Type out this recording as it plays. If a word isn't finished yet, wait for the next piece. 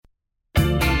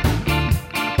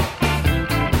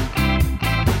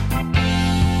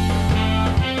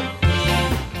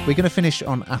We're going to finish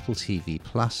on Apple TV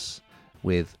Plus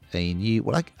with a new,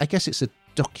 well, I guess it's a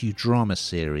docudrama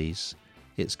series.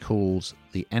 It's called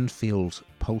The Enfield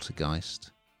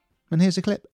Poltergeist. And here's a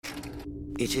clip.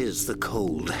 It is the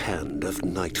cold hand of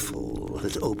nightfall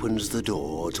that opens the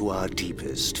door to our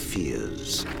deepest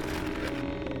fears.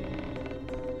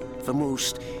 For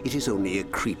most, it is only a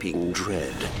creeping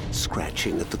dread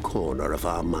scratching at the corner of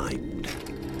our mind.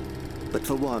 But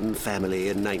for one family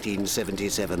in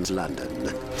 1977's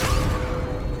London,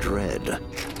 dread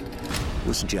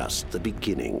was just the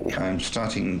beginning. I'm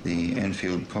starting the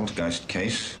Enfield Poltergeist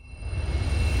case.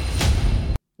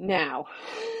 Now,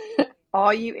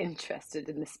 are you interested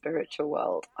in the spiritual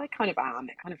world? I kind of am.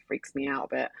 It kind of freaks me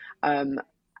out a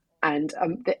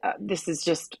bit. This is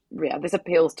just, this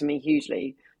appeals to me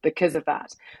hugely because of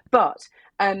that. But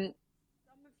some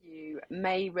of you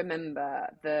may remember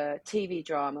the TV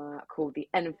drama called The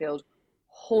Enfield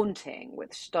Haunting,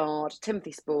 which starred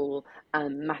Timothy Spall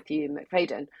and Matthew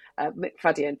McFadden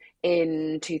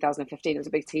in 2015. It was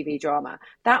a big TV drama.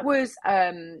 That was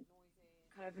kind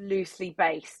of loosely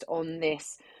based on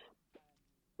this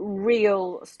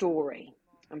real story.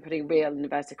 I'm putting real in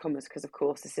inverted commas because, of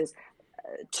course, this is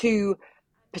two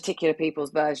particular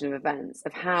people's version of events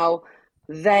of how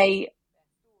they,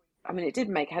 I mean, it did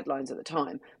make headlines at the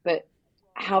time, but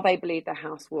how they believed their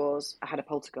house had a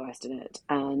poltergeist in it,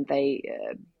 and they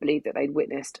believed that they'd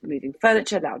witnessed moving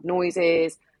furniture, loud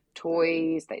noises,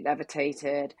 toys, they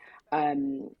levitated,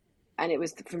 and it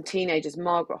was from teenagers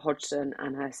Margaret Hodgson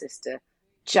and her sister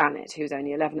Janet, who was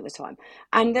only 11 at the time.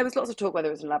 And there was lots of talk whether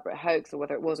it was an elaborate hoax or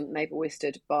whether it wasn't. They've always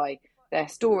stood by their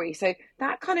story. So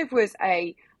that kind of was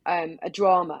a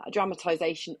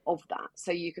dramatization of that.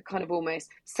 So you could kind of almost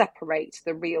separate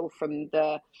the real from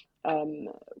the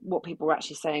what people were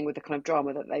actually saying with the kind of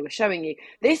drama that they were showing you.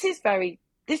 This is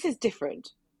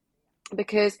different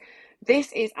because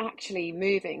this is actually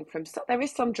moving from, there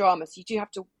is some drama, so you do have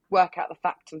to work out the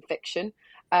fact and fiction.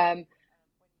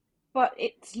 But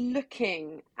it's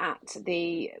looking at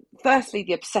firstly,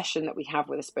 the obsession that we have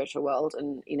with the spiritual world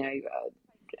and,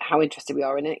 how interested we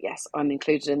are in it. Yes, I'm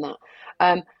included in that.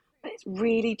 But it's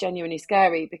really genuinely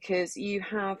scary because you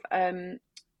have,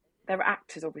 there are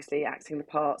actors obviously acting the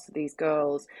parts of these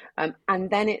girls. And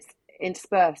then it's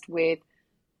interspersed with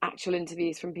actual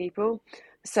interviews from people.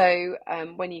 So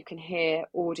when you can hear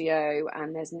audio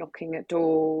and there's knocking at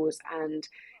doors, and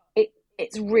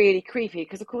it's really creepy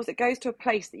because, of course, it goes to a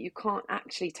place that you can't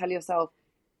actually tell yourself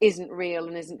isn't real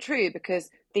and isn't true, because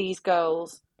these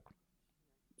girls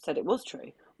said it was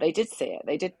true. They did see it.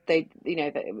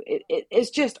 It's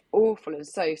just awful and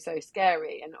so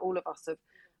scary. And all of us have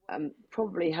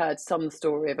probably heard some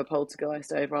story of a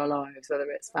poltergeist over our lives, whether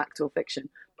it's fact or fiction,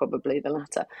 probably the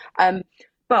latter.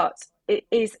 But it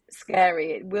is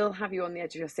scary. It will have you on the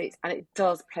edge of your seats, and it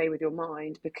does play with your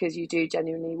mind because you do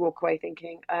genuinely walk away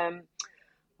thinking,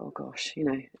 oh gosh,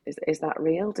 is that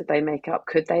real? Did they make up?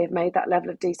 Could they have made that level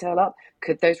of detail up?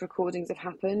 Could those recordings have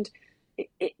happened?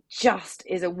 It just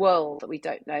is a world that we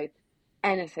don't know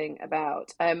anything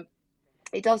about.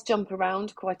 It does jump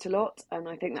around quite a lot, and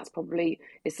I think that's probably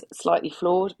is slightly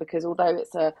flawed because although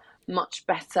it's a much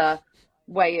better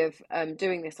way of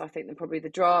doing this, I think, than probably the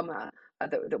drama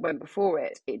that went before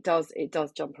it, it does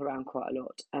jump around quite a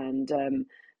lot, and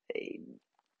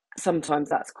sometimes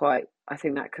that's quite, I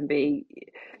think that can be,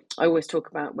 I always talk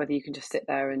about whether you can just sit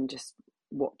there and just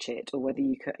watch it, or whether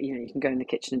you can, you can go in the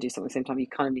kitchen and do something at the same time. You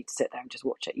kind of need to sit there and just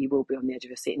watch it. You will be on the edge of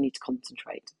your seat and need to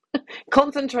concentrate.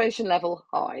 Concentration level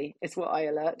high is what I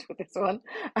alert with this one.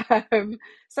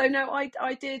 So no,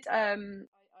 I did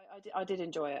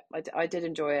enjoy it. I did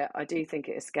enjoy it. I do think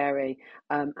it is scary.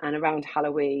 And around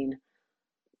Halloween,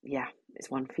 yeah,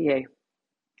 it's one for you.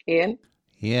 Ian?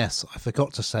 Yes, I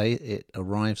forgot to say it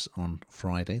arrives on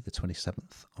Friday, the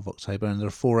 27th of October, and there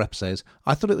are 4 episodes.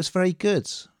 I thought it was very good.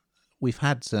 We've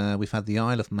had the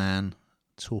Isle of Man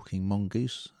talking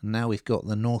mongoose, and now we've got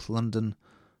the North London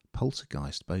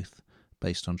Poltergeist, both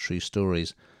based on true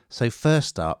stories. So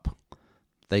first up,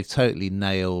 they've totally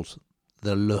nailed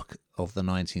the look of the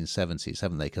 1970s,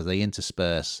 haven't they? Because they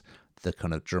intersperse the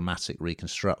kind of dramatic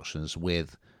reconstructions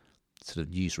with sort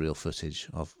of newsreel footage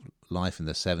of life in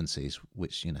the 70s,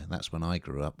 which, that's when I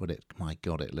grew up, but my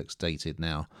God, it looks dated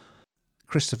now.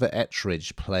 Christopher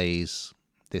Ettridge plays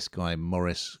this guy,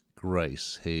 Maurice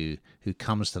Gross, who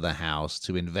comes to the house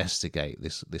to investigate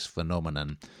this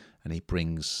phenomenon, and he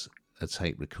brings a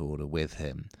tape recorder with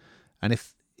him. And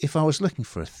if I was looking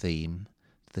for a theme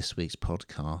this week's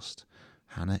podcast,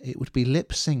 Hannah, it would be lip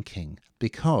syncing,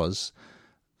 because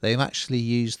they've actually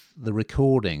used the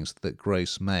recordings that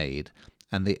Gross made,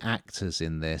 and the actors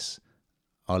in this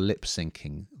are lip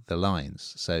syncing the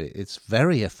lines. So it's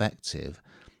very effective.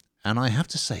 And I have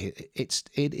to say,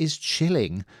 it is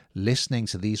chilling listening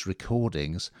to these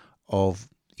recordings of,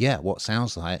 what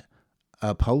sounds like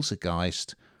a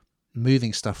poltergeist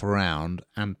moving stuff around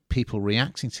and people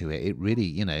reacting to it. It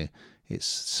really, it's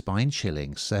spine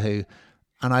chilling. So,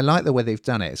 and I like the way they've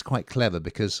done it. It's quite clever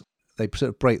because they sort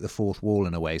of break the fourth wall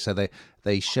in a way. So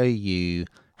they show you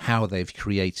how they've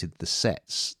created the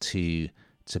sets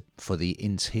for the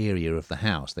interior of the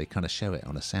house. They kind of show it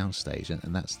on a soundstage,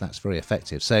 and that's very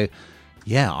effective. So,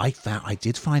 I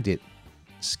did find it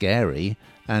scary,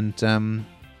 and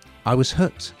I was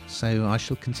hooked. So I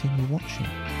shall continue watching.